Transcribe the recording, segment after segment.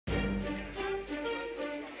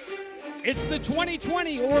It's the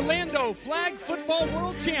 2020 Orlando Flag Football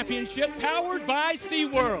World Championship powered by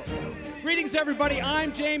SeaWorld. Greetings, everybody.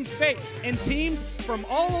 I'm James Bates, and teams from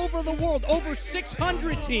all over the world, over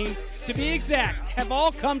 600 teams to be exact, have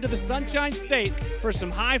all come to the Sunshine State for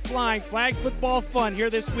some high-flying flag football fun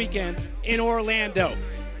here this weekend in Orlando.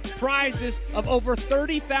 Prizes of over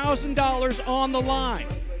 $30,000 on the line.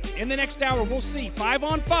 In the next hour, we'll see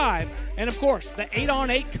 5-on-5 and, of course, the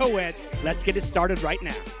 8-on-8 co-ed. Let's get it started right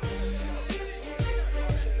now.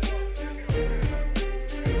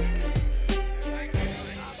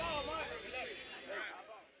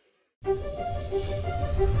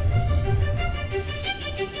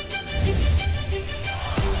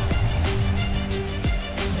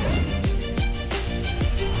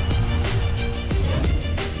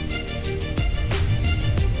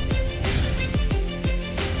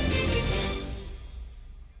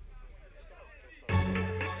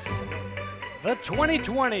 The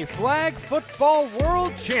 2020 Flag Football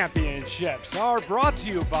World Championships are brought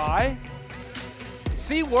to you by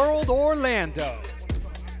SeaWorld Orlando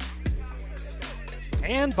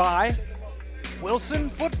and by Wilson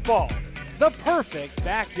Football, the perfect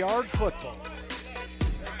backyard football.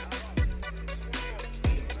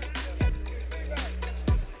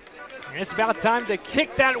 It's about time to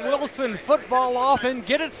kick that Wilson football off and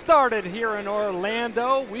get it started here in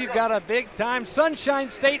Orlando. We've got a big-time Sunshine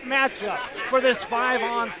State matchup for this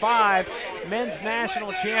 5-on-5 men's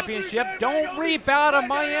national championship. Don't reap out of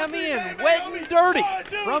Miami and wet and dirty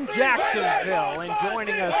from Jacksonville. And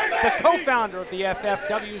joining us, the co-founder of the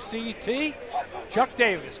FFWCT, Chuck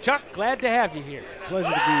Davis. Chuck, glad to have you here. Pleasure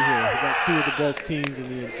to be here. We've got two of the best teams in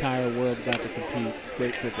the entire world about to compete. It's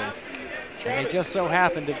great football. And they just so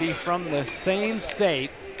happen to be from the same state,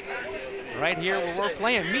 right here where we're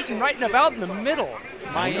playing, meeting right and about in the middle.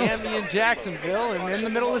 Miami and Jacksonville, and in the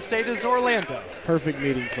middle of the state is Orlando. Perfect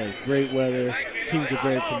meeting place, great weather. Teams are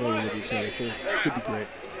very familiar with each other, so it should be great.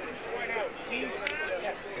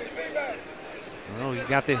 Well, you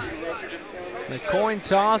got the coin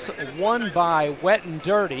toss won by Wet and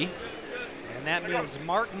Dirty, and that means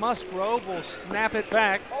Mark Musgrove will snap it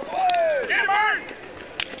back.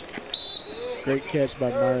 Great catch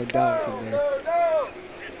by Myron Donaldson there.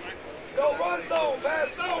 No run zone,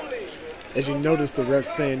 pass only. As you notice, the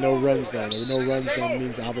ref's saying no run zone. No run zone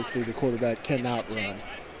means obviously the quarterback cannot run.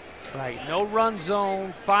 Right, no run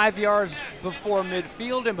zone, 5 yards before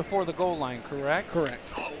midfield and before the goal line, correct?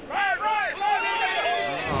 Correct. All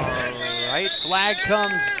right, flag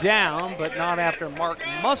comes down, but not after Mark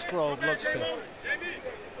Musgrove looks to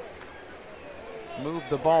move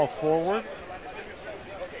the ball forward.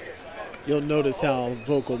 You'll notice how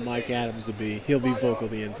vocal Mike Adams will be. He'll be vocal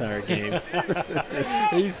the entire game.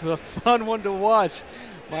 He's a fun one to watch.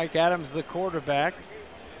 Mike Adams, the quarterback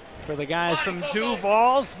for the guys from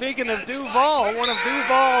Duval. Speaking of Duval, one of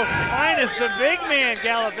Duval's finest, the big man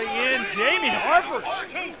galloping in, Jamie Harper,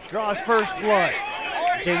 draws first blood.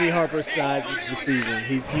 Jamie Harper's size is deceiving.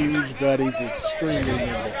 He's huge, but he's extremely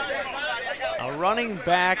nimble. A running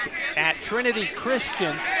back at Trinity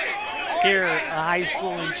Christian here at high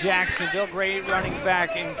school in Jacksonville. Great running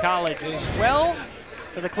back in college as well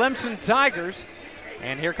for the Clemson Tigers.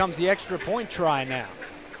 And here comes the extra point try now.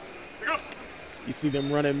 You see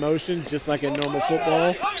them run in motion just like in normal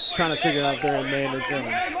football, trying to figure out if they're in man or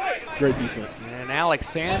zone. Great defense. And Alex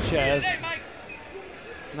Sanchez,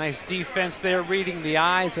 nice defense there, reading the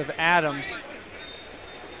eyes of Adams.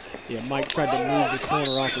 Yeah, Mike tried to move the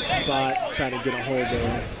corner off his spot, trying to get a hold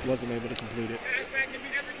there. Wasn't able to complete it.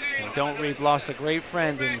 And Don't Reap lost a great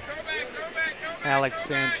friend in Alex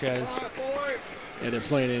Sanchez. Yeah, they're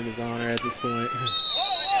playing in his honor at this point.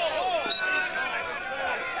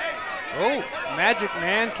 Oh, Magic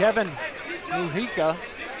Man, Kevin Mujica.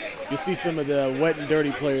 You see some of the wet and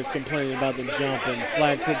dirty players complaining about the jump. In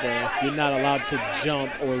flag football, you're not allowed to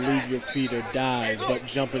jump or leave your feet or dive, but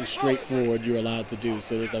jumping straight forward you're allowed to do.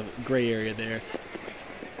 So there's a gray area there.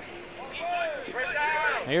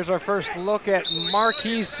 Here's our first look at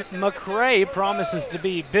Marquise McRae. Promises to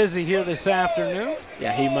be busy here this afternoon.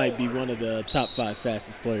 Yeah, he might be one of the top 5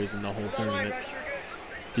 fastest players in the whole tournament.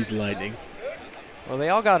 He's lightning. Well, they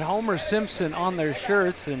all got Homer Simpson on their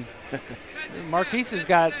shirts, and Marquise has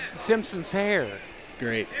got Simpson's hair.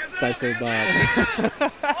 Great. Siso Bob.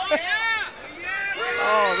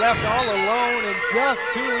 Oh, left all alone and just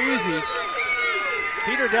too easy.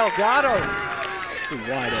 Peter Delgado.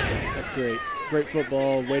 Wide open. That's great. Great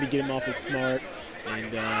football. Way to get him off his smart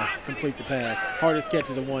and complete the pass. Hardest catch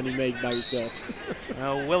is the one you make by yourself.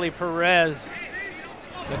 Willie Perez,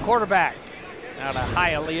 the quarterback, out of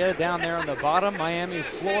Hialeah down there on the bottom, Miami,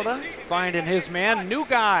 Florida, finding his man. New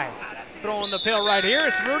guy throwing the pill right here.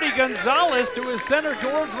 It's Rudy Gonzalez to his center,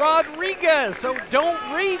 George Rodriguez. So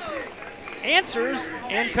Don't Reap answers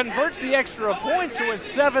and converts the extra point, so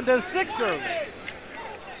it's 7-6 early.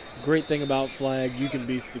 Great thing about flag, you can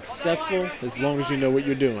be successful as long as you know what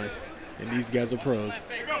you're doing. And these guys are pros.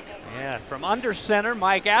 Yeah, from under center,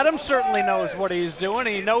 Mike Adams certainly knows what he's doing.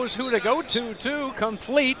 He knows who to go to, too.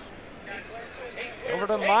 Complete. Over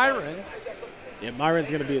to Myron. Yeah, Myron's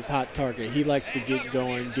going to be his hot target. He likes to get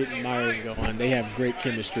going, getting Myron going. They have great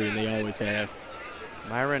chemistry, and they always have.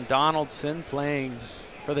 Myron Donaldson playing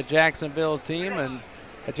for the Jacksonville team, and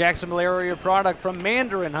a Jacksonville area product from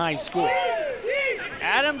Mandarin High School.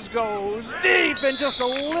 Adams goes deep and just a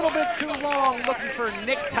little bit too long, looking for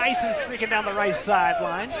Nick Tyson streaking down the right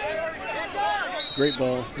sideline. It's a great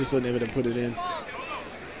ball, just wasn't able to put it in.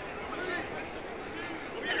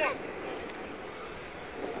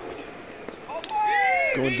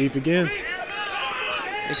 It's going deep again.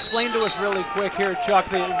 Explain to us really quick here, Chuck.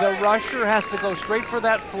 The rusher has to go straight for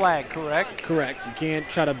that flag, correct? Correct. You can't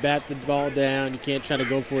try to bat the ball down. You can't try to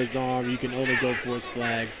go for his arm. You can only go for his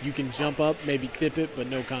flags. You can jump up, maybe tip it, but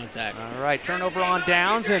no contact. All right, turnover on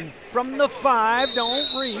downs, and from the 5,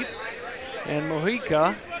 Don't Reap. And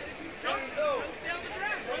Mojica.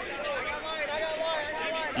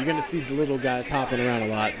 You're going to see the little guys hopping around a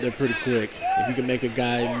lot. They're pretty quick. If you can make a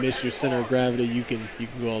guy miss your center of gravity, you can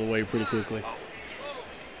go all the way pretty quickly.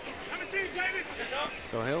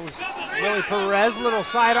 So here's Willie Perez, little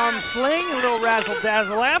sidearm sling, a little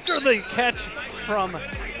razzle-dazzle after the catch from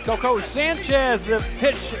Coco Sanchez. The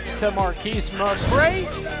pitch to Marquise McCray.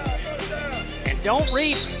 And Don't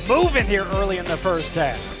Reap moving here early in the first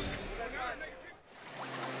half.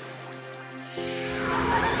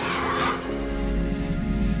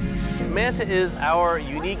 Manta is our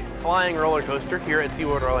unique flying roller coaster here at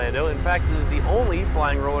SeaWorld Orlando. In fact, it is the only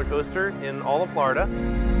flying roller coaster in all of Florida.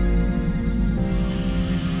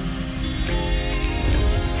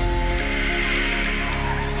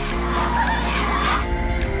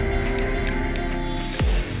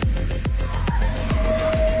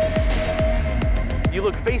 You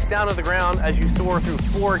look face down at the ground as you soar through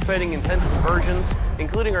 4 exciting intensive versions,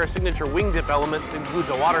 including our signature wing dip element that includes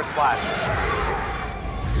a water splash.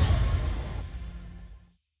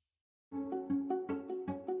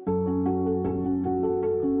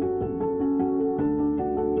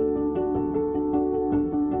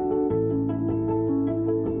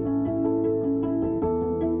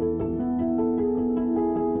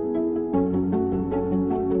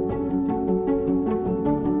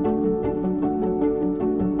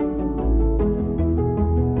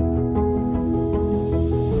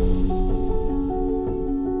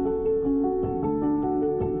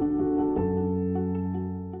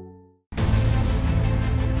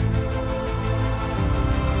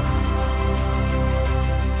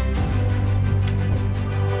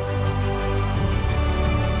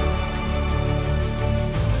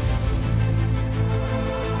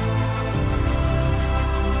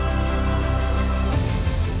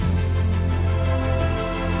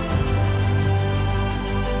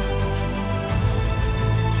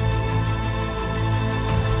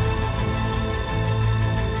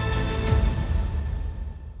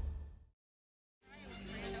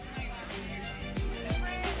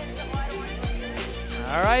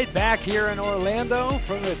 All right, back here in Orlando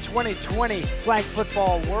from the 2020 Flag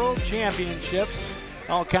Football World Championships.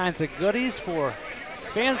 All kinds of goodies for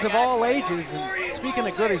fans of all ages. And speaking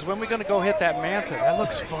of goodies, when are we going to go hit that Manta? That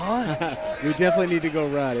looks fun. We definitely need to go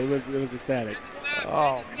ride. It was ecstatic.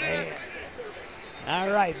 Oh, man. All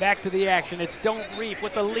right, back to the action. It's Don't Reap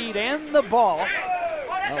with the lead and the ball.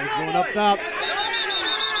 That was going up top.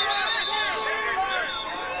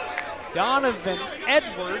 Donovan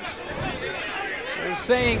Edwards, they're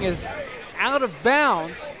saying, is out of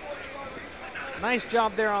bounds. Nice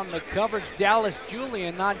job there on the coverage. Dallas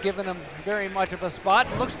Julian not giving him very much of a spot.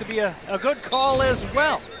 It looks to be a good call as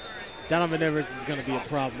well. Donovan Edwards is going to be a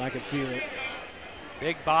problem. I can feel it.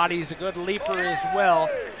 Big body's a good leaper as well.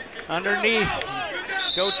 Underneath,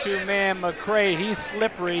 go-to man McCray. He's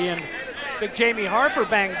slippery, and big Jamie Harper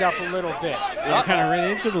banged up a little bit. Yeah, kind of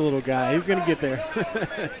ran into the little guy. He's going to get there.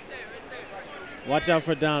 Watch out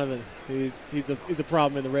for Donovan. He's a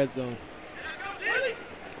problem in the red zone.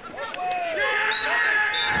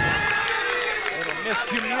 Little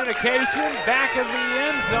miscommunication, back of the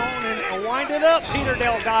end zone, and wind it up. Peter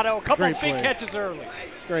Delgado, a couple big catches early.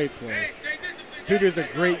 Great play. Peter's a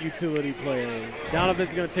great utility player.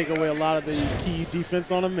 Donovan's going to take away a lot of the key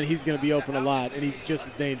defense on him, and he's going to be open a lot, and he's just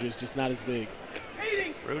as dangerous, just not as big.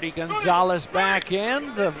 Rudy Gonzalez back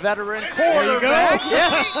in, the veteran quarterback. There you go.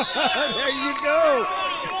 Yes. There you go.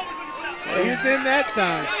 He's in that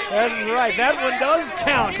time. That's right. That one does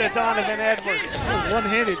count to Donovan Edwards.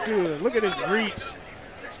 One-handed, too. Look at his reach.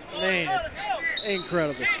 Man,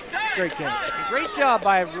 incredible. Great catch. Great job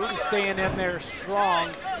by Rudy staying in there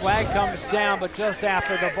strong. Flag comes down, but just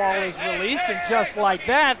after the ball is released, and just like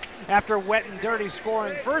that, after Wet and Dirty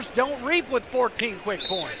scoring first, don't reap with 14 quick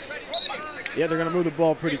points. Yeah, they're going to move the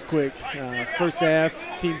ball pretty quick. First half,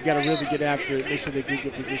 teams got to really get after it, make sure they get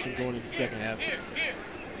good position going in the second half.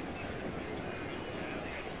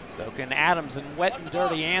 So can Adams and Wet and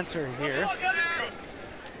Dirty answer here?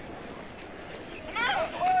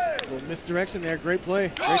 A little misdirection there. Great play.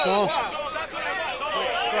 Great call.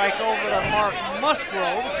 Quick strike over to Mark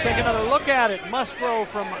Musgrove. Let's take another look at it. Musgrove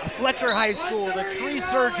from Fletcher High School, the tree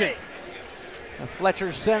surgeon. A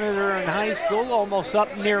Fletcher Senator in high school, almost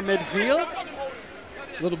up near midfield.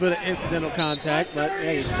 A little bit of incidental contact, but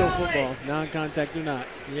hey, it's still football, non-contact or not.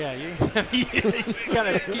 Yeah, you kind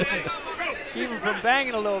of keep him from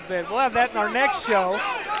banging a little bit. We'll have that in our next show.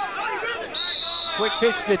 Quick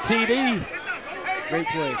pitch to TD. Great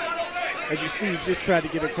play. As you see, you just tried to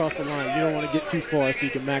get across the line. You don't want to get too far so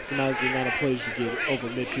you can maximize the amount of plays you get over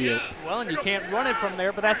midfield. Well, and you can't run it from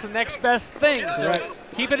there, but that's the next best thing. So right.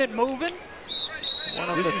 Keeping it moving.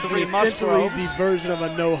 This is essentially the version of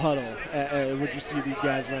a no huddle, what you see these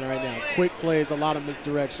guys run right now. Quick plays, a lot of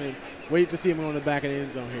misdirection. Wait to see him on the back of the end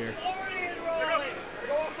zone here.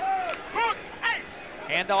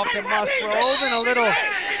 Hand off to Musgrove and a little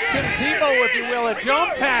Tim Tebow, if you will, a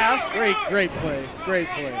jump pass. Great play, great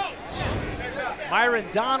play. Myron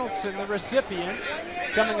Donaldson, the recipient,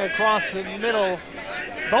 coming across the middle.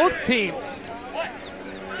 Both teams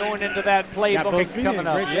going into that playbook coming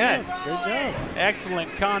up. Yes. Great job.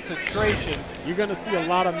 Excellent concentration. You're going to see a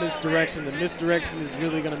lot of misdirection. The misdirection is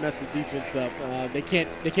really going to mess the defense up. They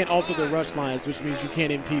can't alter their rush lines, which means you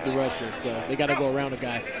can't impede the rusher. So they got to go around a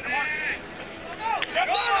guy.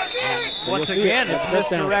 Once again, it's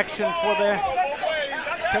misdirection for the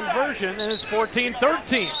conversion, and it's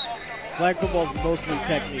 14-13. Flag football is mostly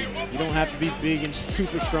technique. You don't have to be big and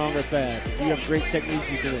super strong or fast. If you have great technique,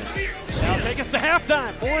 you can win. Now take us to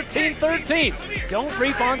halftime, 14-13. Don't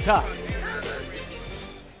reap on top.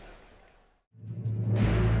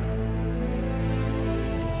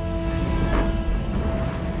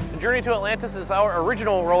 The Journey to Atlantis is our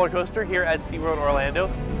original roller coaster here at SeaWorld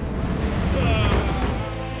Orlando.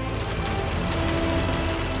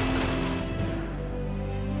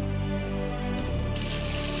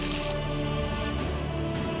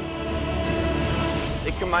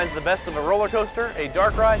 It combines the best of a roller coaster, a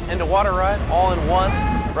dark ride, and a water ride all in one.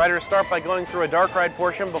 Riders start by going through a dark ride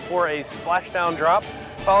portion before a splashdown drop,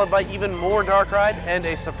 followed by even more dark ride and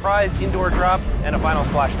a surprise indoor drop and a final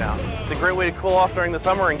splashdown. It's a great way to cool off during the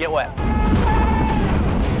summer and get wet.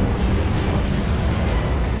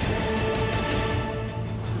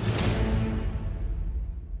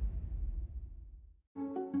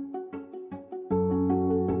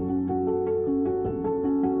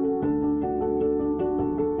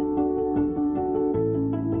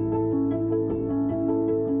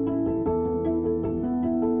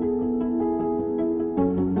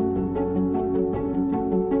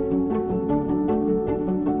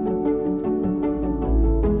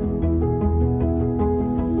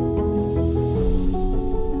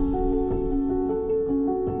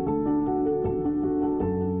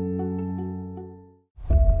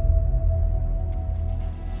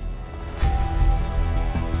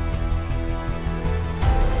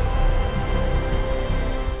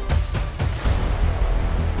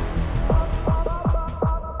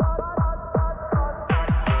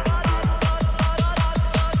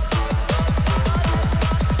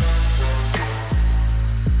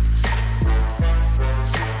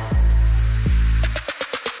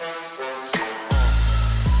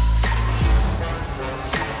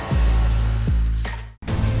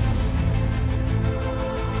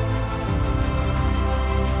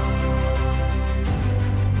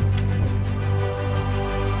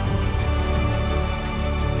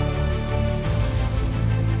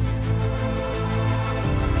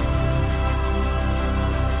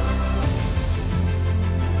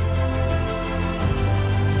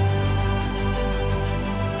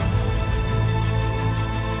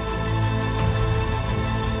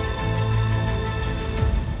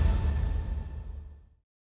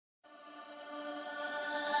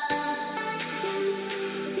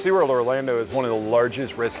 SeaWorld Orlando is one of the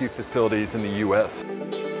largest rescue facilities in the U.S.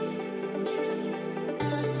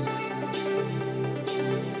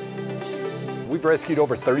 We've rescued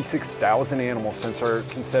over 36,000 animals since our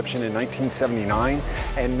conception in 1979,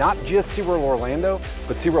 and not just SeaWorld Orlando,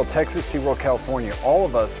 but SeaWorld Texas, SeaWorld California, all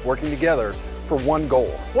of us working together for one goal.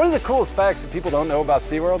 One of the coolest facts that people don't know about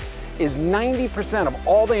SeaWorld is 90% of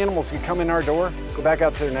all the animals who come in our door go back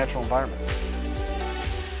out to their natural environment.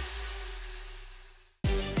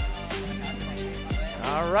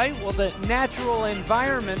 All right, well, the natural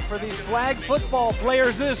environment for these flag football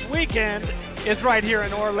players this weekend is right here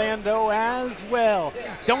in Orlando as well.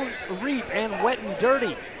 Don't Reap and Wet and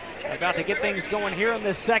Dirty are about to get things going here in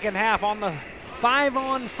the second half on the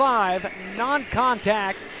 5-on-5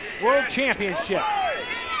 non-contact World Championship.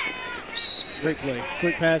 Great play.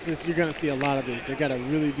 Quick passes. You're going to see a lot of this. They got to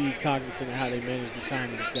really be cognizant of how they manage the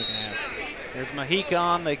time in the second half. There's Mahika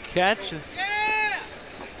on the catch.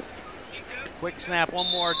 Quick snap one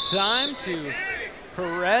more time to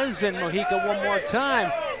Perez, and Mahika one more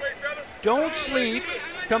time. Don't Sleep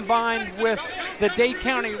combined with the Dade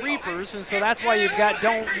County Reapers, and so that's why you've got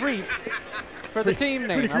Don't Reap for the team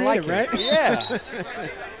name. Pretty creative, I like it. right? Yeah.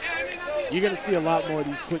 You're going to see a lot more of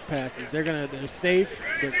these quick passes. They're safe,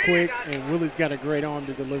 they're quick, and Willie's got a great arm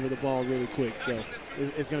to deliver the ball really quick, so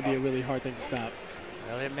it's going to be a really hard thing to stop.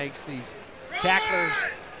 Well, it makes these tacklers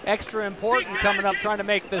extra important coming up trying to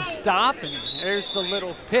make this stop, and there's the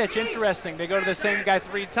little pitch. Interesting. They go to the same guy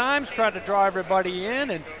 3 times, try to draw everybody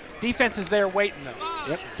in, and defense is there waiting them.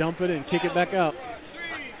 Yep, dump it and kick it back out.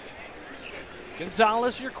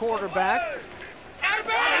 Gonzalez, your quarterback.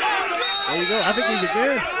 There you go. I think he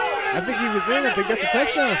was in. I think that's a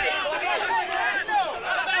touchdown.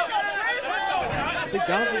 I think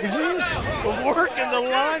Donovan got in. Working the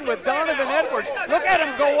line with Donovan Edwards. Look at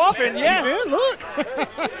him go up, and yes. He's in, look.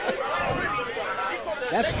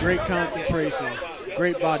 That's great concentration.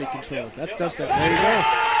 Great body control. That's touchdown. There you go.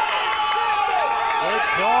 Good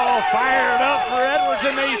call, fired up for Edwards,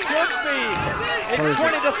 and they should be. It's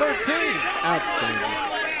Perfect. 20-13. Outstanding.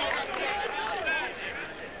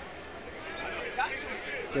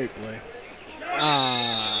 Great play.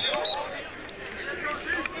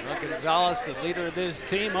 Gonzalez, the leader of this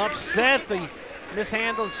team, upset the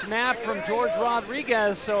mishandled snap from George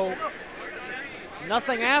Rodriguez, so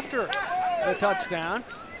nothing after the touchdown.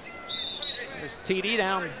 There's TD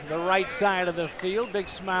down the right side of the field. Big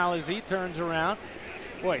smile as he turns around.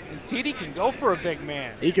 Boy, and TD can go for a big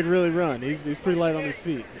man. He can really run. He's pretty light on his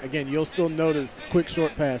feet. Again, you'll still notice quick,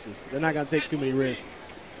 short passes. They're not going to take too many risks.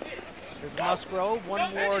 There's Musgrove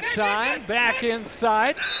one more time, back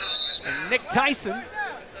inside. And Nick Tyson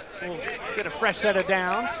will get a fresh set of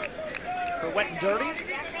downs for Wet and Dirty.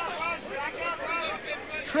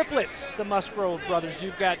 Triplets, the Musgrove brothers.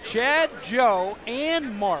 You've got Chad, Joe,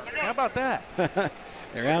 and Mark. How about that?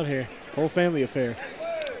 They're out here. Whole family affair.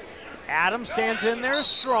 Adam stands in there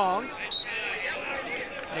strong.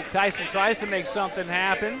 Nick Tyson tries to make something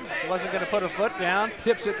happen. Wasn't going to put a foot down.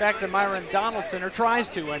 Tips it back to Myron Donaldson, or tries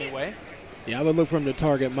to anyway. Yeah, I would look for him to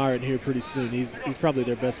target Myron here pretty soon. He's probably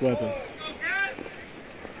their best weapon.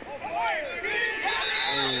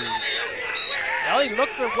 Well, he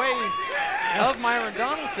looked the way of Myron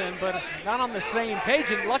Donaldson, but not on the same page.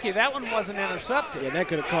 And lucky that one wasn't intercepted. Yeah, that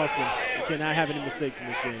could have cost him. You cannot have any mistakes in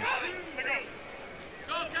this game.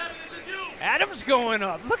 Adams going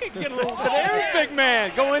up. Look at getting a little bit. There's big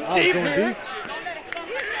man going deep going here. deep.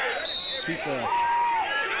 Too far.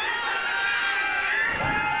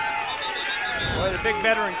 Boy, the big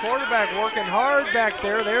veteran quarterback working hard back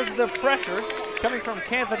there. There's the pressure coming from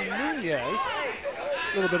Kevin Nunez.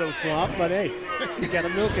 A little bit of a flop, but hey, you got to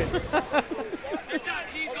milk it. I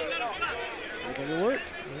think it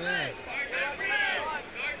worked. Yeah.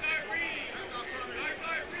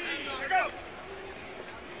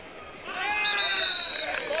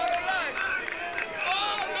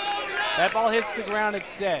 That ball hits the ground,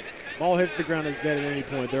 it's dead. Ball hits the ground, it's dead at any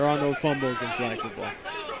point. There are no fumbles in flag football.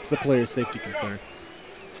 It's a player's safety concern.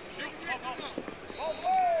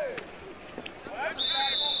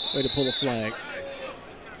 Way to pull a flag.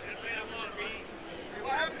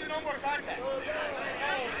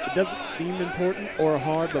 It doesn't seem important or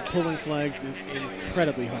hard, but pulling flags is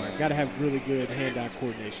incredibly hard. Got to have really good hand-eye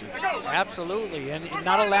coordination. Absolutely, and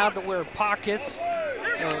not allowed to wear pockets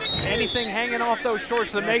or anything hanging off those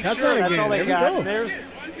shorts to make sure that's all they got. And there's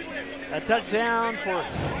a touchdown for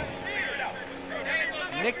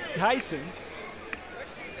Nick Tyson.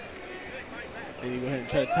 Then you go ahead and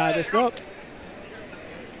try to tie this up.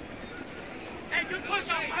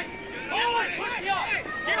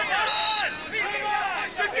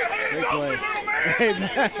 Great play. Great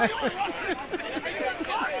play.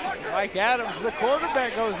 Mike Adams, the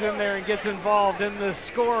quarterback, goes in there and gets involved in the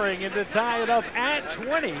scoring and to tie it up at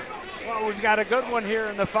 20. Well, we've got a good one here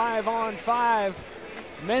in the 5-on-5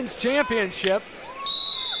 men's championship.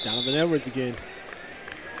 Donovan Edwards again.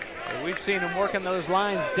 We've seen him working those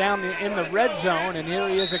lines down in the red zone, and here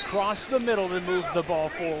he is across the middle to move the ball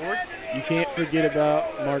forward. You can't forget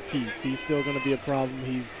about Marquise. He's still going to be a problem.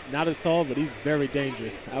 He's not as tall, but he's very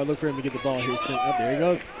dangerous. I would look for him to get the ball here soon. Oh, there he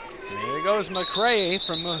goes. There he goes McCray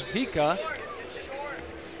from Mahika.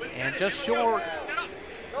 And just short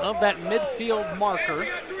of that midfield marker.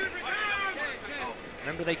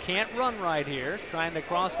 Remember, they can't run right here, trying to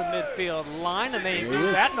cross the midfield line, and they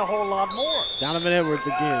do that and a whole lot more. Donovan Edwards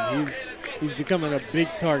again. He's becoming a big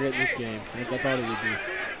target in this game, as I thought he would be.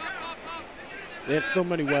 They have so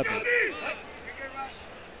many weapons.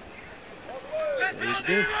 There he is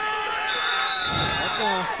again.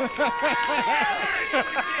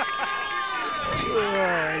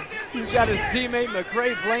 He's got his teammate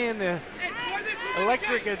McCray playing the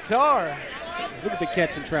electric guitar. Look at the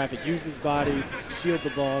catch in traffic. Use his body, shield the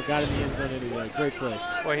ball, got in the end zone anyway. Great play.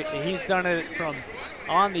 Boy, he's done it from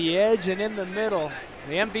on the edge and in the middle.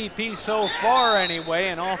 The MVP so far anyway,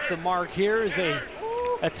 and off the mark here is a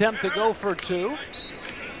attempt to go for two.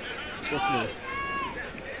 Just missed.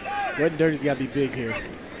 Wet and Dirty's got to be big here.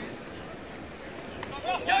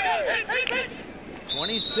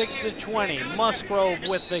 26-20. Musgrove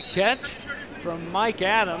with the catch from Mike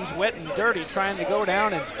Adams. Wet and Dirty trying to go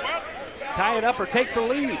down and tie it up or take the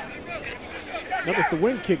lead. Notice the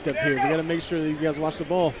wind kicked up here. We got to make sure these guys watch the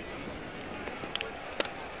ball.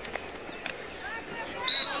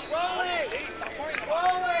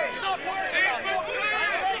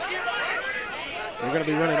 They're going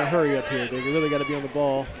to be running a hurry up here. They really got to be on the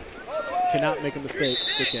ball. Cannot make a mistake.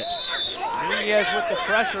 Good catch. Nunez with the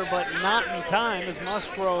pressure, but not in time as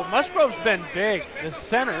Musgrove. Musgrove's been big. The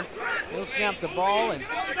center. He'll snap the ball and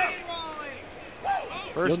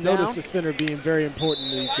first You'll down. notice the center being very important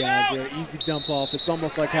to these guys. They're an easy dump off. It's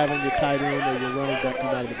almost like having your tight end or your running back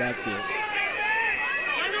come out of the backfield.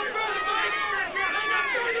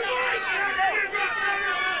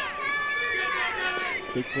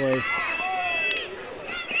 Big play.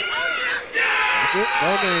 That's it.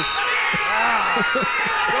 Ball game.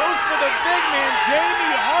 Goes for the big man,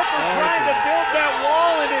 Jamie Harper, trying to build that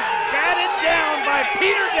wall, and it's batted down by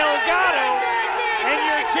Peter Delgado. And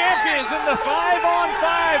your champions in the 5-on-5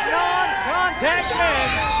 non-contact men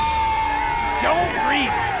don't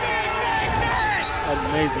read.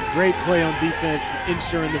 Amazing. Great play on defense,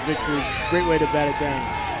 ensuring the victory. Great way to bat it down.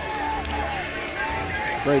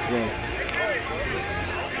 Great play.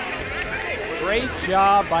 Great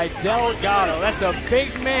job by Delgado. That's a big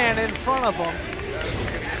man in front of him.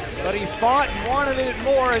 But he fought and wanted it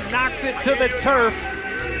more and knocks it to the turf.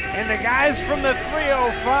 And the guys from the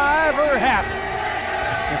 305 are happy.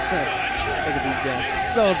 Look at these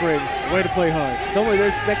guys celebrating. Way to play hard. It's only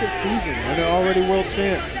their second season and they're already world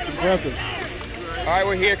champs. It's impressive. All right,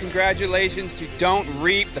 we're here. Congratulations to Don't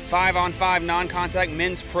Reap, the 5-on-5 non-contact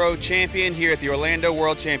men's pro champion here at the Orlando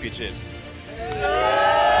World Championships.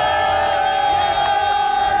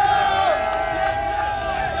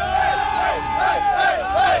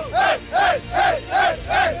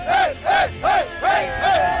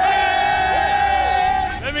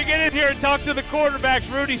 Let me get in here and talk to the quarterbacks.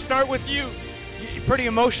 Rudy, start with you. You're pretty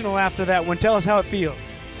emotional after that one. Tell us how it feels.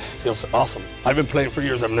 It feels awesome. I've been playing for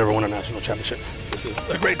years. I've never won a national championship. This is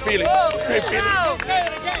a great feeling. Great feeling.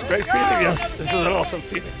 Great feeling, yes. This is an awesome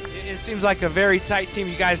feeling. It seems like a very tight team.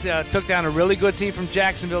 You guys took down a really good team from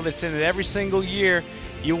Jacksonville that's in it every single year.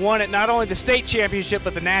 You won it not only the state championship,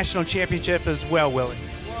 but the national championship as well, Willie.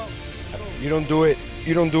 You don't do it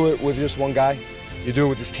with just one guy. You do it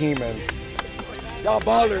with this team, man. Y'all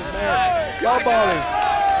ballers, man. Y'all ballers.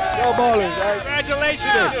 Y'all ballers, right?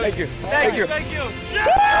 Congratulations. Yeah, thank you. Thank you. Thank you.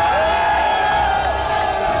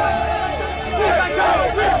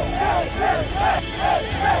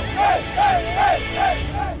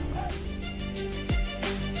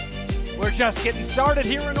 We're just getting started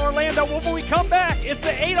here in Orlando. When we come back, it's the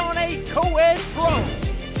 8-on-8 Co-Ed Pro.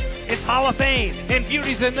 It's Hall of Fame and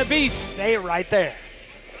Beauties and the Beast. Stay right there.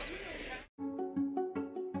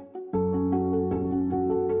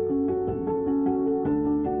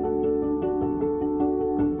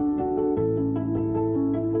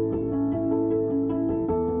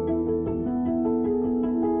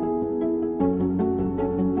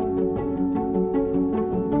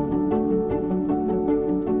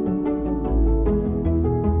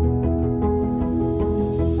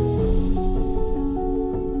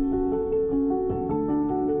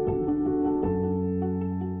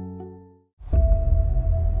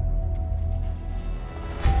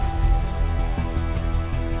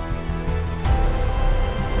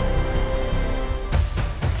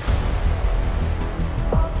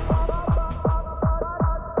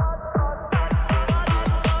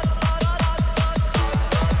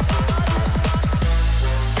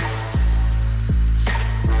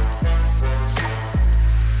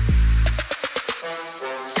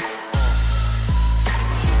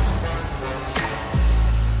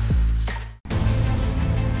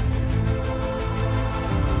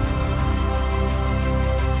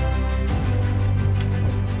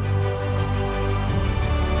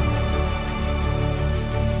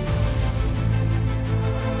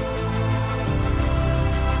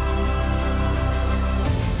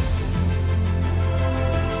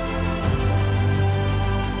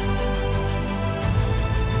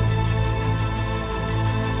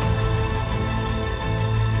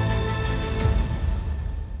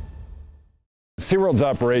 SeaWorld's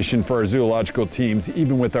operation for our zoological teams,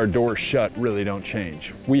 even with our doors shut, really don't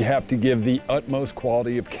change. We have to give the utmost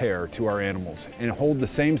quality of care to our animals and hold the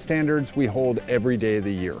same standards we hold every day of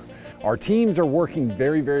the year. Our teams are working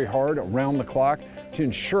very, very hard around the clock to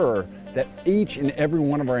ensure that each and every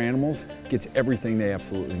one of our animals gets everything they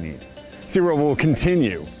absolutely need. SeaWorld will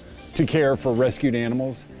continue to care for rescued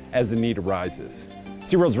animals as the need arises.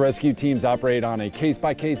 SeaWorld's rescue teams operate on a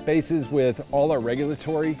case-by-case basis with all our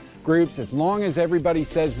regulatory groups. As long as everybody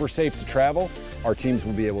says we're safe to travel, our teams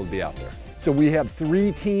will be able to be out there. So we have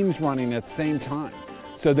 3 teams running at the same time.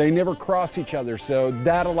 So they never cross each other. So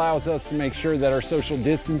that allows us to make sure that our social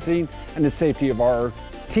distancing and the safety of our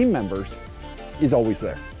team members is always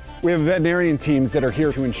there. We have veterinarian teams that are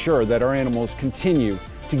here to ensure that our animals continue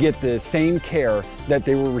to get the same care that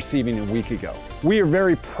they were receiving a week ago. We are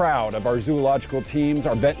very proud of our zoological teams,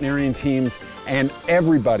 our veterinarian teams, and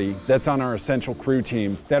everybody that's on our essential crew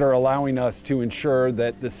team that are allowing us to ensure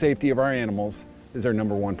that the safety of our animals is our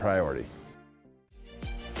 #1 priority.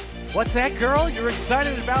 What's that, girl? You're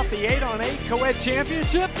excited about the 8-on-8 Co-Ed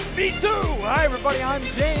Championship? Me too! Hi, everybody. I'm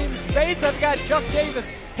James Bates. I've got Chuck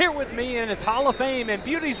Davis here with me in his Hall of Fame and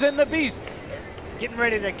Beauties and the Beasts. Getting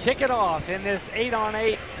ready to kick it off in this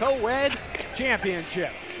 8-on-8 Co-Ed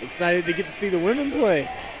Championship. Excited to get to see the women play.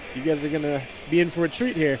 You guys are going to be in for a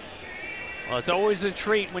treat here. Well, it's always a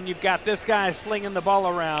treat when you've got this guy slinging the ball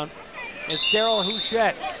around. It's Daryl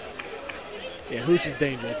Houchette. Yeah, Hoosh is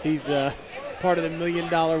dangerous. He's part of the $1 million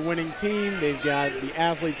winning team. They've got the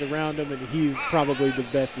athletes around him, and he's probably the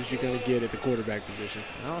best that you're going to get at the quarterback position.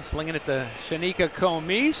 Well, slinging it to Shanika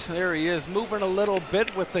Comise. There he is, moving a little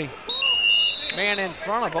bit with the man in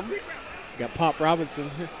front of him. Got Pop Robinson,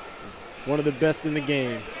 one of the best in the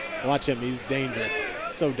game. Watch him, he's dangerous,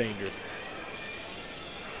 so dangerous.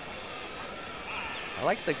 I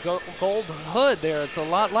like the gold hood there. It's a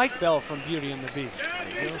lot like Belle from Beauty and the Beast.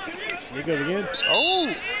 There you go. Shanika again.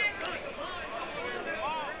 Oh!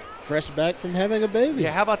 Fresh back from having a baby.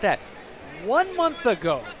 Yeah, how about that? 1 month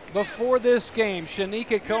ago, before this game,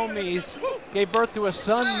 Shanika Comise gave birth to a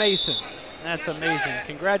son, Mason. That's amazing.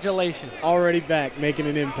 Congratulations. Already back, making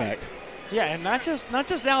an impact. Yeah, and not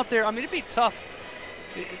just out there. I mean, it'd be tough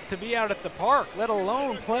to be out at the park, let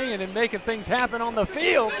alone playing and making things happen on the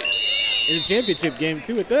field. In a championship game,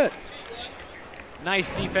 too, at that. Nice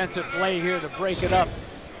defensive play here to break it up.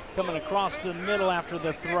 Coming across the middle after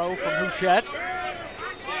the throw from Houchette.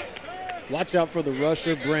 Watch out for the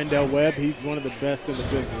rusher, Brandell Webb. He's one of the best in the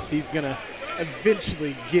business. He's going to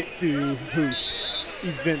eventually get to Hoosh.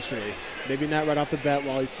 Eventually. Maybe not right off the bat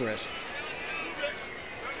while he's fresh.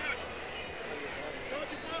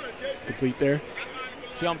 Complete there.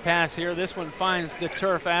 Jump pass here. This one finds the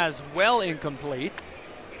turf as well, incomplete.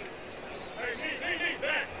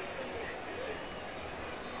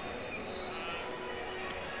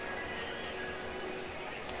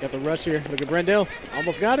 Got the rush here. Look at Brandell.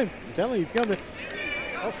 Almost got him. I'm telling you, he's coming.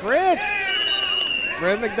 Oh, Fred.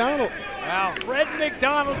 Fred McDonald. Wow, Fred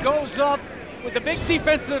McDonald goes up with the big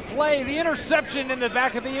defensive play, the interception in the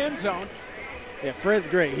back of the end zone. Yeah, Fred's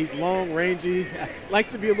great. He's long, rangy.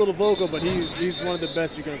 Likes to be a little vocal, but he's one of the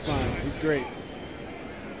best you're going to find. He's great.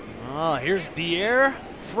 Oh, here's De'Air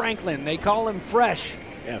Franklin. They call him Fresh.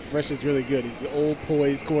 Yeah, Fresh is really good. He's the old,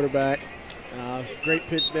 poised quarterback. Great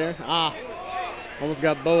pitch there. Almost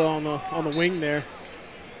got Bo on the wing there.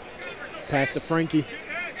 Pass to Frankie.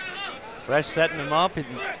 Fresh setting him up. The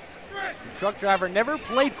truck driver never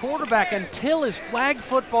played quarterback until his flag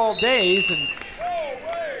football days, and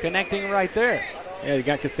connecting right there. Yeah, you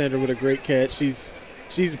got Cassandra with a great catch. She's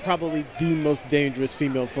probably the most dangerous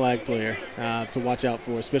female flag player to watch out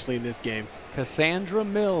for, especially in this game. Cassandra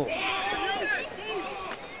Mills.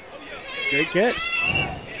 Great catch.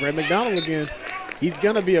 Fred McDonald again. He's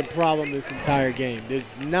going to be a problem this entire game.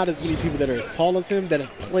 There's not as many people that are as tall as him that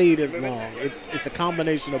have played as long. It's a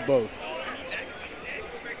combination of both.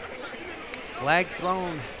 Flag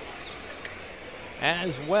thrown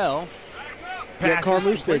as well. Got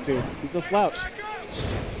Carmouche there too. He's no slouch.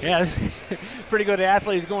 Yeah, pretty good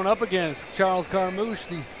athlete he's going up against. Charles Carmouche,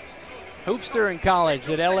 the hoopster in college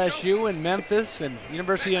at LSU and Memphis and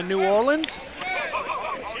University of New Orleans.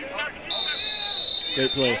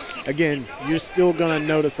 Great play. Again, you're still going to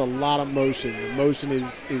notice a lot of motion. The motion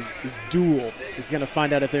is dual. It's going to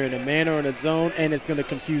find out if they're in a man or in a zone, and it's going to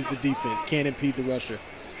confuse the defense. Can't impede the rusher.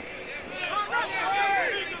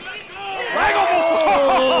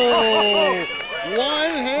 Oh!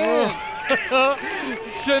 One hand.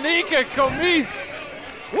 Shanika Comise.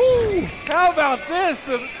 Woo! How about this?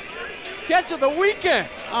 The catch of the weekend.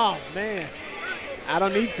 Oh, man. I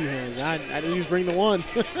don't need two hands. I just bring the one.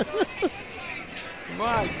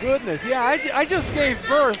 My goodness. Yeah, I just gave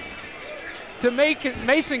birth to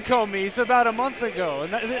Mason Comies about a month ago,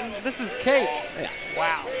 and this is cake. Yeah.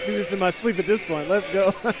 Wow. Do this in my sleep at this point. Let's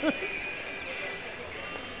go.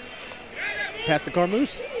 Pass to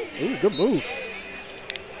Carmouche. Ooh, good move.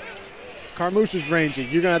 Carmouche is ranging.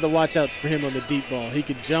 You're going to have to watch out for him on the deep ball. He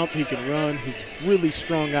can jump, he can run. He's really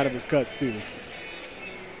strong out of his cuts, too.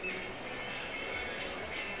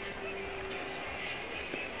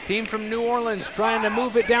 Team from New Orleans trying to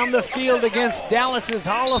move it down the field against Dallas's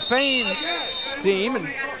Hall of Fame team. And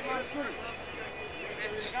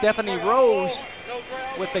Stephanie Rose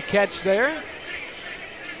with the catch there.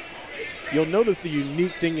 You'll notice the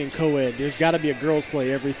unique thing in co-ed. There's got to be a girls'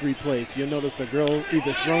 play every 3 plays. You'll notice a girl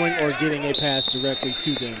either throwing or getting a pass directly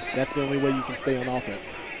to them. That's the only way you can stay on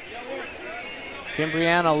offense.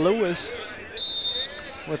 Kimbrianna Lewis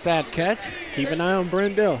with that catch. Keep an eye on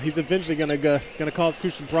Brandell. He's eventually gonna cause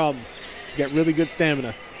Cushion problems. He's got really good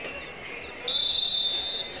stamina.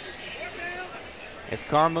 It's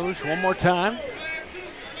Carmouche one more time.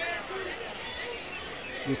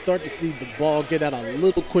 You'll start to see the ball get out a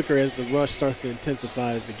little quicker as the rush starts to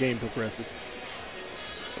intensify as the game progresses.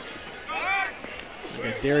 We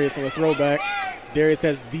got Darius on the throwback. Darius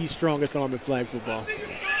has the strongest arm in flag football.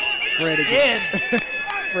 Fred again.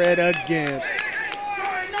 Fred again.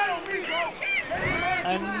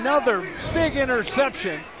 Another big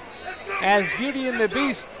interception as Beauty and the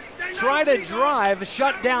Beast try to drive,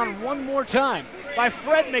 shut down one more time by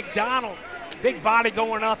Fred McDonald. Big body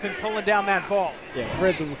going up and pulling down that ball. Yeah,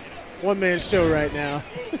 Fred's a one-man show right now.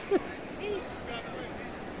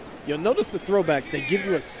 You'll notice the throwbacks, they give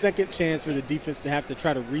you a second chance for the defense to have to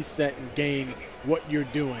try to reset and gain what you're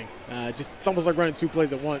doing. It's almost like running 2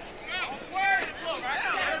 plays at once.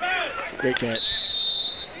 Great catch.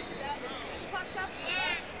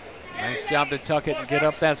 Nice job to tuck it and get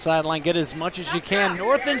up that sideline, get as much as you can,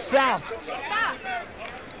 north and south.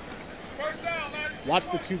 Watch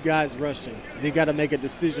the 2 guys rushing. They got to make a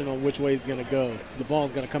decision on which way he's going to go. So the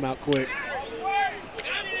ball's going to come out quick.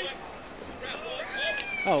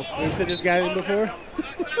 Oh, we've seen this guy in before?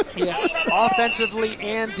 Yeah, offensively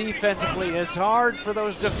and defensively. It's hard for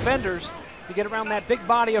those defenders to get around that big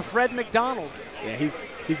body of Fred McDonald. Yeah, he's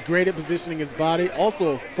great at positioning his body.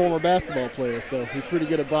 Also a former basketball player, so he's pretty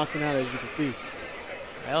good at boxing out, as you can see.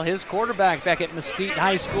 Well, his quarterback back at Mesquite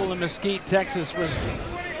High School in Mesquite, Texas, was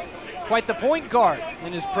quite the point guard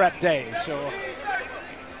in his prep days. So,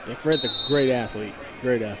 yeah, Fred's a great athlete.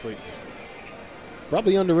 Great athlete.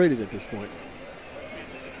 Probably underrated at this point.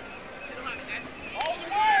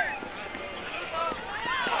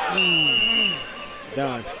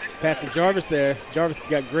 Done. Pass to Jarvis there. Jarvis has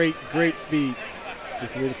got great speed.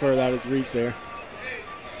 Just a little further out of his reach there.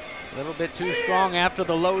 A little bit too strong after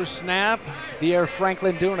the low snap. De'Air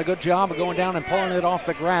Franklin doing a good job of going down and pulling it off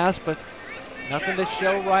the grass, but nothing to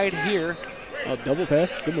show right here. Oh, double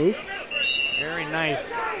pass. Good move. Very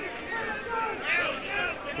nice.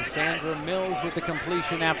 Cassandra Mills with the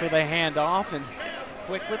completion after the handoff, and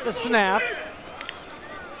quick with the snap.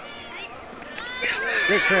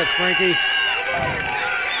 Great catch, Frankie.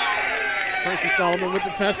 Frankie Solomon with the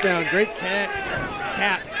touchdown. Great catch.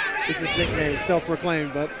 Cap is his nickname,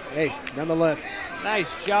 self-proclaimed, but hey, nonetheless.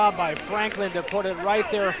 Nice job by Franklin to put it right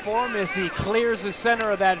there for him as he clears the center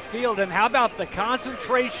of that field. And how about the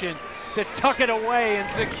concentration to tuck it away and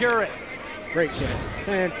secure it? Great catch.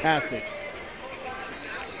 Fantastic.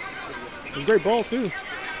 It was a great ball, too.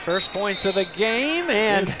 First points of the game,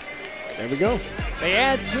 and there we go. They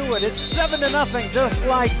add to it. It's 7-0, just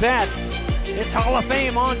like that. It's Hall of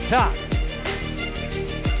Fame on top.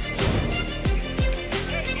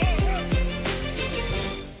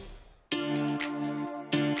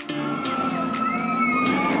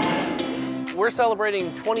 We're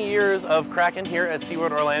celebrating 20 years of Kraken here at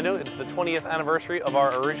SeaWorld Orlando. It's the 20th anniversary of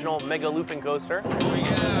our original Mega Looping Coaster.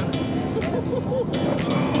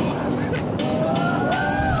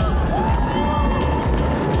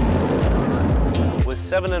 With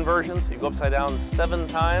 7 inversions, you go upside down 7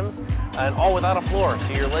 times, and all without a floor.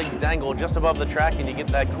 So your legs dangle just above the track, and you get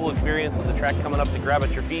that cool experience of the track coming up to grab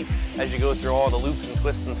at your feet as you go through all the loops and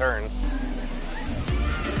twists and turns.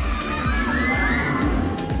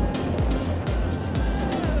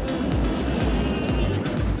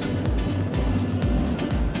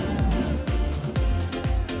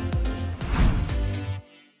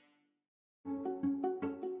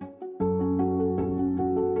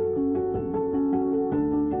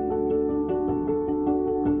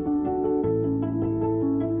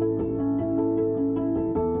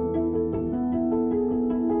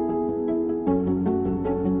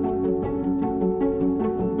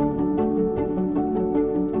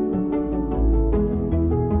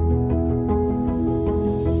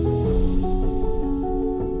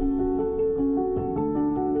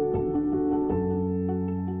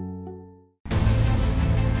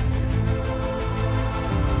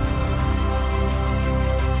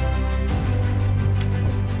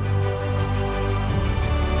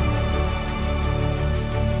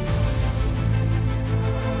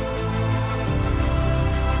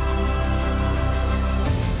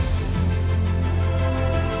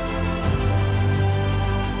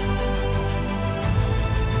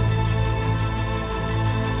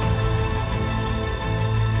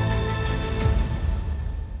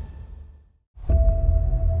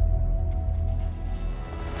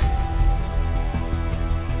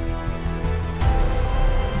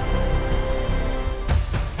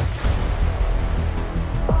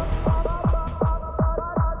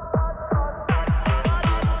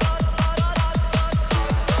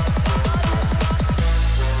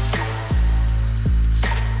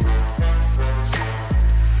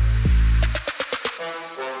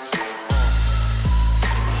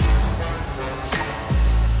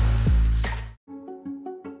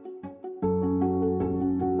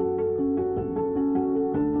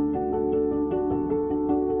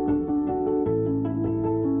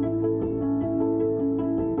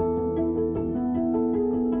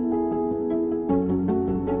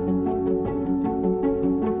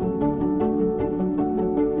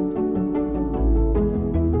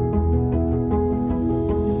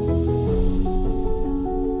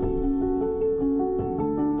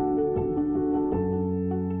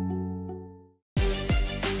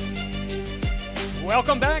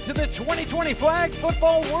 Welcome back to the 2020 Flag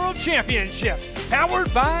Football World Championships,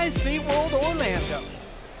 powered by SeaWorld Orlando.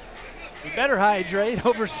 You better hydrate.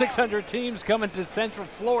 Over 600 teams coming to Central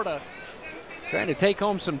Florida, trying to take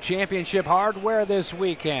home some championship hardware this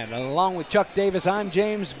weekend. Along with Chuck Davis, I'm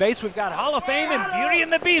James Bates. We've got Hall of Fame and Beauty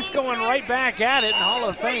and the Beast going right back at it, and Hall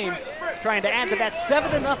of Fame trying to add to that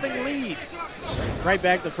 7-0 lead. Right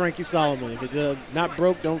back to Frankie Solomon. If it's not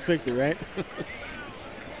broke, don't fix it, right?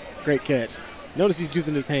 Great catch. Notice he's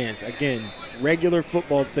using his hands. Again, regular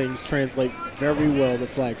football things translate very well to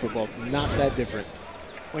flag football. It's not that different.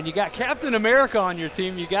 When you got Captain America on your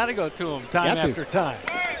team, you got to go to him time after time.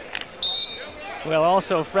 Well,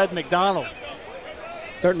 also Fred McDonald.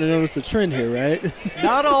 Starting to notice a trend here, right?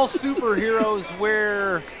 Not all superheroes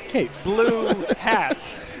wear capes, blue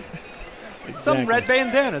hats. Exactly. Some red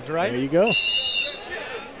bandanas, right? There you go.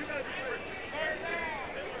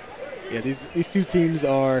 Yeah, these two teams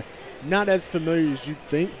are not as familiar as you'd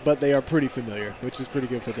think, but they are pretty familiar, which is pretty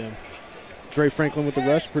good for them. Dre Franklin with the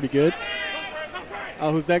rush, pretty good.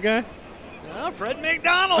 Oh, who's that guy? Fred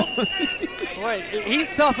McDonald. Boy,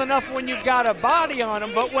 he's tough enough when you've got a body on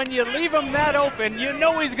him, but when you leave him that open, you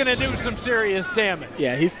know he's going to do some serious damage.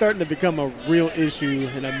 Yeah, he's starting to become a real issue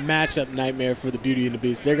and a matchup nightmare for the Beauty and the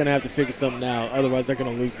Beast. They're going to have to figure something out, otherwise they're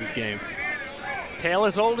going to lose this game. Tale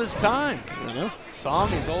as old as time. I know.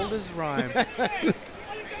 Song as old as rhyme.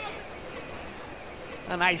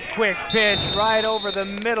 A nice quick pitch right over the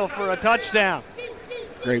middle for a touchdown.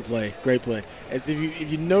 Great play, great play. As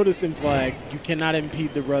if you notice in flag, you cannot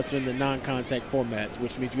impede the rush in the non-contact formats,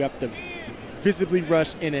 which means you have to visibly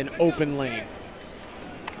rush in an open lane.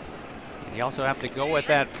 You also have to go with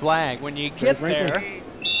that flag when you get there.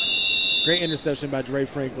 Great interception by Dre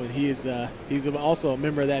Franklin. He's also a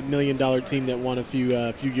member of that $1 million team that won a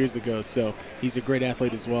few years ago, so he's a great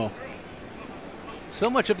athlete as well. So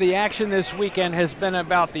much of the action this weekend has been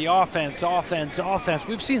about the offense, offense, offense.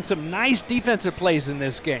 We've seen some nice defensive plays in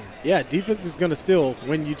this game. Yeah, defense is going to still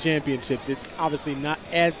win you championships. It's obviously not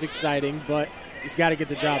as exciting, but it's got to get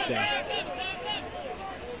the job done.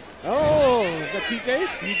 Oh, is that TJ?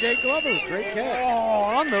 TJ Glover, great catch. Oh,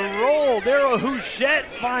 on the roll, Daryl Houchette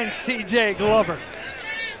finds TJ Glover.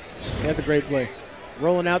 That's a great play.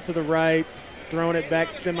 Rolling out to the right, throwing it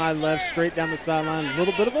back semi-left, straight down the sideline. A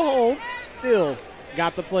little bit of a hole, still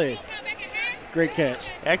got the play. Great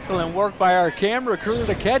catch. Excellent work by our camera crew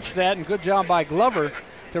to catch that, and good job by Glover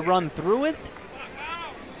to run through it.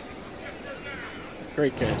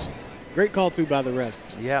 Great catch. Great call, too, by the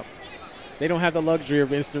refs. Yep. They don't have the luxury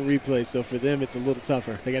of instant replay, so for them it's a little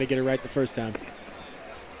tougher. They got to get it right the first time.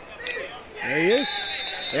 There he is.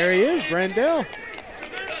 There he is, Brandell.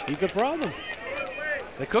 He's a problem.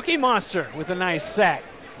 The Cookie Monster with a nice sack.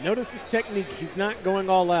 Notice his technique. He's not going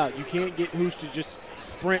all out. You can't get Hoosh to just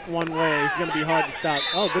sprint one way. It's going to be hard to stop.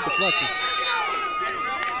 Oh, good deflection.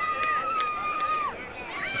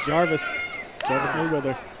 Jarvis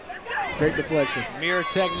Mayweather. Great deflection. Mirror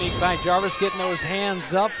technique by Jarvis, getting those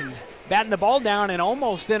hands up and batting the ball down and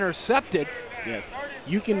almost intercepted. Yes.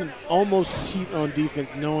 You can almost cheat on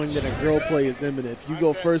defense knowing that a girl play is imminent. If you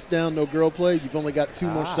go first down, no girl play, you've only got two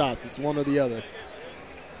more shots. It's one or the other.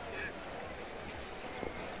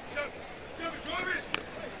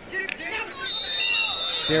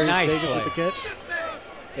 Darius Davis with the catch.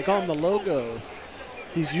 They call him the logo.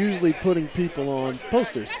 He's usually putting people on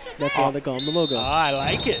posters. That's why they call him the logo. I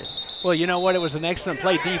like it. Well, you know what? It was an excellent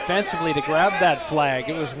play defensively to grab that flag.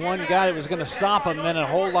 It was one guy that was going to stop him, then a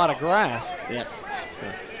whole lot of grass. Yes.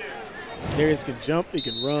 Darius can jump, he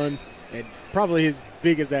can run, and probably his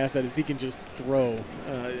biggest asset is he can just throw.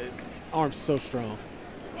 Arm's so strong.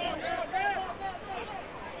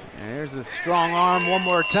 There's a strong arm one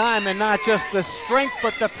more time, and not just the strength,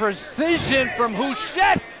 but the precision from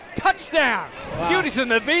Houchette. Touchdown. Wow. Beauty's in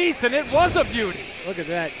the Beast, and it was a beauty. Look at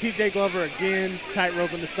that. TJ Glover again,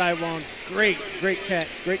 tightrope in the sideline. Great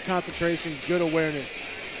catch, great concentration, good awareness.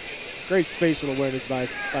 Great spatial awareness by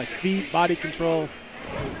his feet, body control.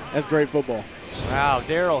 That's great football. Wow,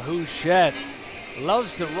 Daryl Houchette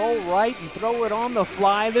loves to roll right and throw it on the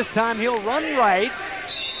fly. This time he'll run right.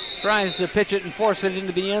 Tries to pitch it and force it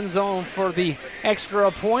into the end zone for the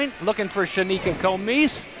extra point. Looking for Shanika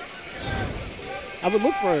Comise. I would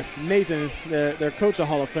look for Nathan, their coach of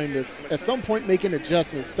Hall of Fame, that's at some point making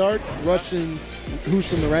adjustments. Start rushing Hoosh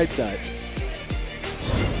from the right side.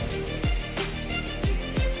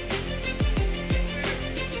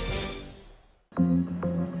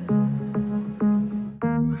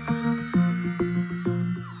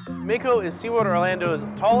 Mako is SeaWorld Orlando's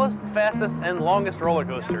tallest, fastest, and longest roller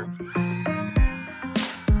coaster.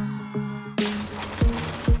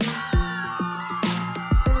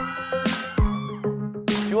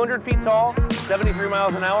 200 feet tall, 73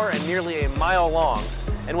 miles an hour, and nearly a mile long.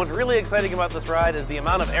 And what's really exciting about this ride is the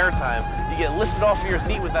amount of airtime. You get lifted off of your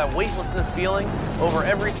seat with that weightlessness feeling over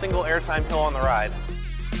every single airtime hill on the ride.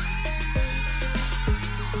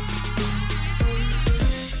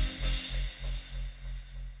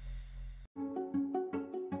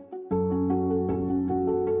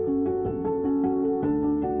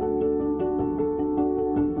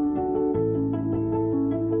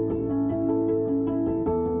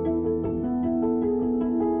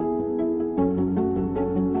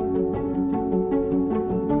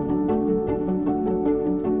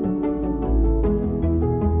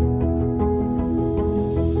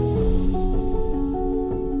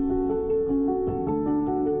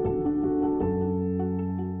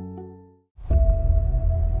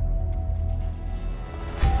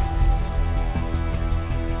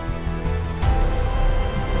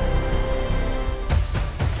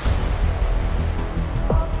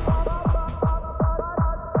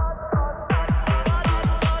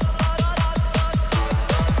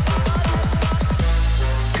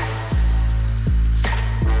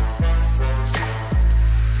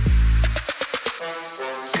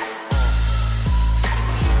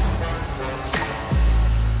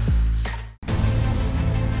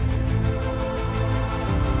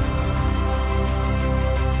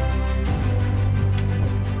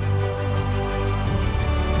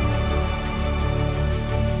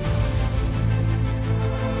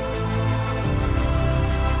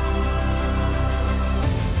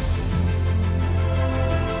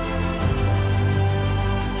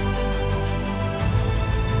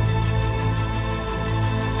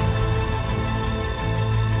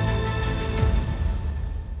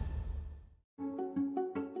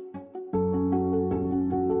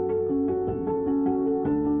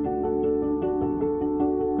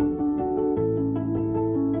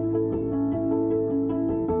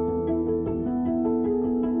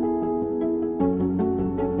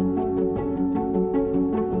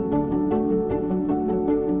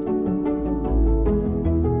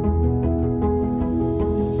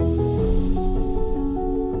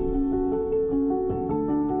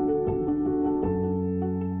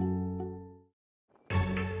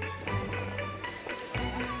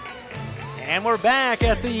 And we're back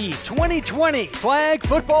at the 2020 Flag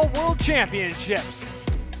Football World Championships.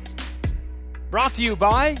 Brought to you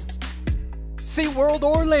by SeaWorld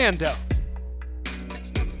Orlando.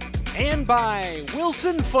 And by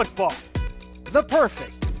Wilson Football, the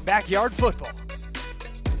perfect backyard football.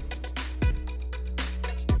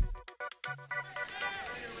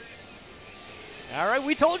 All right,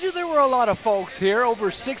 we told you there were a lot of folks here.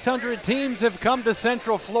 Over 600 teams have come to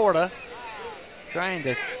Central Florida trying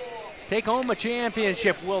to take home a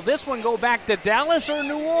championship. Will this one go back to Dallas or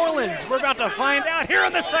New Orleans? We're about to find out here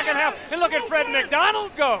in the second half. And look at Fred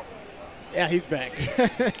McDonald go. Yeah, he's back.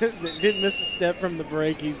 Didn't miss a step from the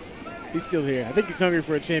break. He's still here. I think he's hungry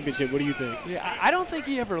for a championship. What do you think? Yeah, I don't think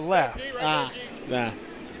he ever left.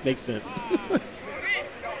 Makes sense.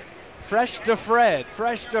 Fresh to Fred,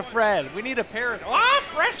 fresh to Fred. We need a parrot. Oh,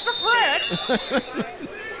 fresh to Fred.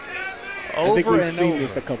 I think we've seen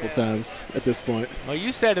this a couple times at this point. Well,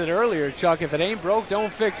 you said it earlier, Chuck. If it ain't broke,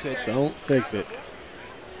 don't fix it. Don't fix it.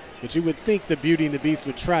 But you would think the Beauty and the Beast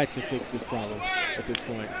would try to fix this problem at this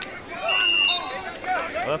point.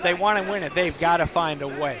 Well, if they want to win it, they've got to find a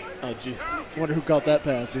way. Oh, gee. I wonder who caught that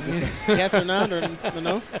pass. He just yes or no, or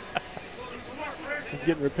no? It's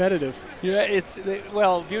getting repetitive. Yeah,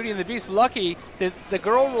 well, Beauty and the Beast, lucky that the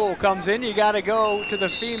girl rule comes in. You got to go to the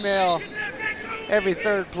female every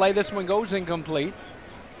third play. This one goes incomplete.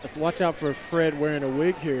 Let's watch out for Fred wearing a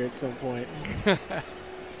wig here at some point.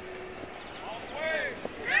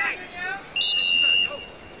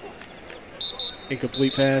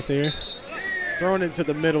 Incomplete pass here. Throwing into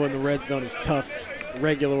the middle in the red zone is tough,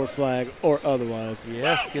 regular or flag or otherwise.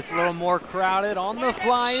 Yes, gets a little more crowded. On the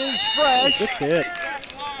fly is Fresh. Good tip.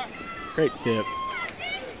 Great tip.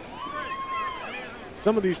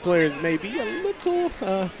 Some of these players may be a little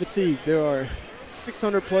fatigued. There are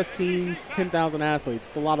 600-plus teams, 10,000 athletes.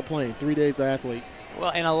 It's a lot of playing, 3 days of athletes. Well,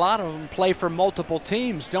 and a lot of them play for multiple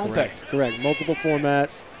teams, don't they? Correct. Multiple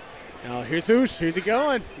formats. Now, here's Hoosh. Here's he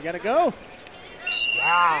going. You got to go.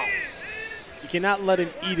 Wow. You cannot let him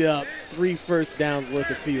eat up 3 first downs worth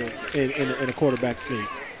of field in a quarterback sneak.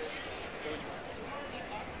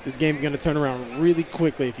 This game's going to turn around really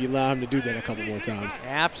quickly if you allow him to do that a couple more times.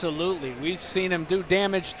 Absolutely. We've seen him do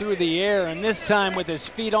damage through the air, and this time with his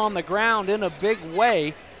feet on the ground in a big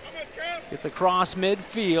way. Gets across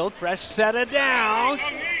midfield. Fresh set of downs.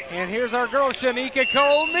 And here's our girl, Shanika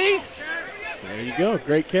Colemeese. There you go.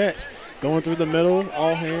 Great catch. Going through the middle,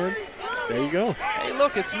 all hands. There you go. Hey,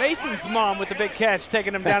 look, it's Mason's mom with the big catch,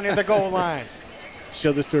 taking him down near the goal line.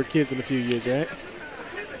 Show this to her kids in a few years, right?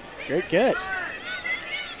 Great catch.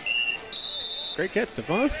 Great catch,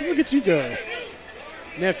 Stephon. Look at you go.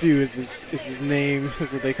 Nephew is his name,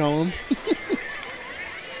 is what they call him.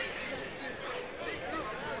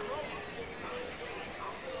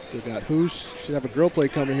 Still got Hoosh. Should have a girl play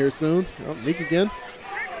coming here soon. Oh, Meek again.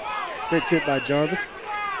 Great tip by Jarvis.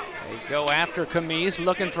 They go after Camise,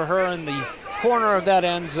 looking for her in the corner of that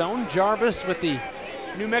end zone. Jarvis with the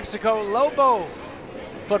New Mexico Lobo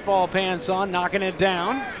football pants on, knocking it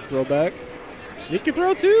down. Throwback. Sneaky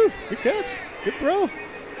throw, too. Good catch. Good throw.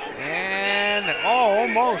 And,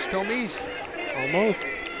 almost. Camise. Almost.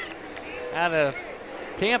 Out of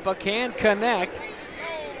Tampa, can connect.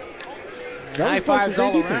 Jarvis plays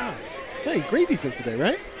some great defense. He's playing great defense today,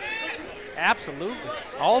 right? Absolutely.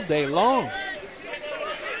 All day long.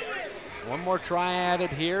 One more try at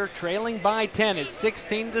it here. Trailing by 10. It's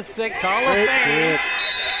 16-6. Hall of Fame.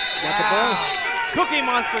 Got the ball. Cookie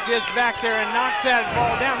Monster gets back there and knocks that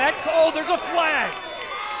ball down. There's a flag.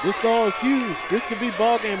 This goal is huge. This could be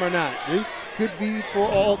ball game or not. This could be for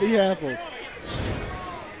all the apples.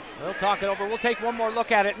 We'll talk it over. We'll take one more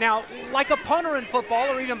look at it. Now, like a punter in football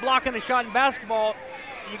or even blocking a shot in basketball,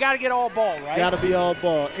 you got to get all ball, right? It's got to be all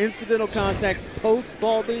ball. Incidental contact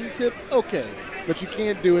post-ball being tipped, okay. But you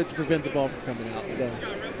can't do it to prevent the ball from coming out. So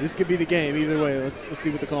this could be the game either way. Let's see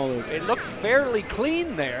what the call is. It looked fairly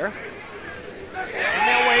clean there. And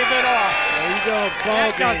they'll wave it off. There you go,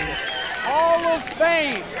 ball game. Hall of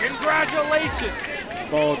Fame. Congratulations.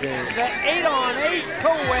 Ball game. The 8-on-8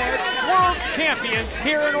 co-ed world champions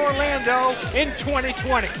here in Orlando in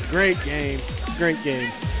 2020. Great game. Great game.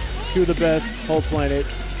 Two of the best, whole planet.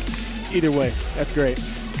 Either way, that's great.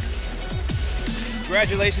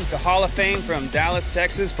 Congratulations to Hall of Fame from Dallas,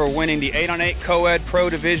 Texas for winning the 8-on-8 co-ed pro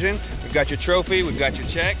division. We've got your trophy, we've got your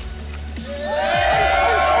check.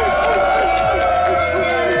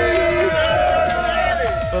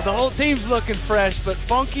 Well, the whole team's looking fresh, but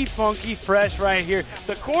funky fresh right here.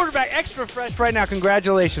 The quarterback extra fresh right now.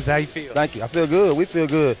 Congratulations. How you feel? Thank you. I feel good. We feel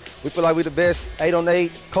good. We feel like we're the best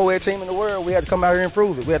 8-on-8 co-ed team in the world. We had to come out here and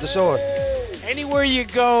prove it. We had to show it. Anywhere you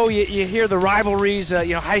go, you hear the rivalries,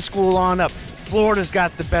 high school on up. Florida's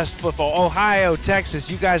got the best football. Ohio, Texas,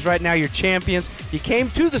 you guys right now, you're champions. You came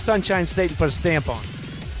to the Sunshine State and put a stamp on it.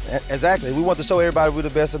 Exactly. We want to show everybody we're the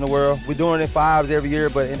best in the world. We're doing it in 5s every year,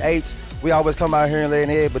 but in 8s, we always come out here and lay an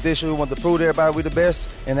egg. But this year, we want to prove to everybody we're the best,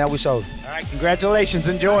 and now we showed. All right, congratulations.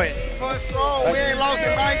 Enjoy it. Strong. We ain't lost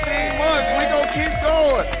in 19 months. We gonna keep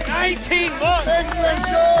going. 19 months. Let's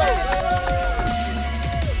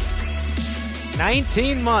go.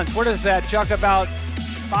 19 months. What is that, Chuck? About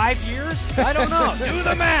 5 years? I don't know. Do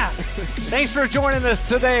the math. Thanks for joining us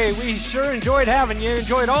today. We sure enjoyed having you.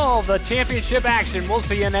 Enjoyed all the championship action. We'll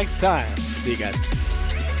see you next time. See you guys.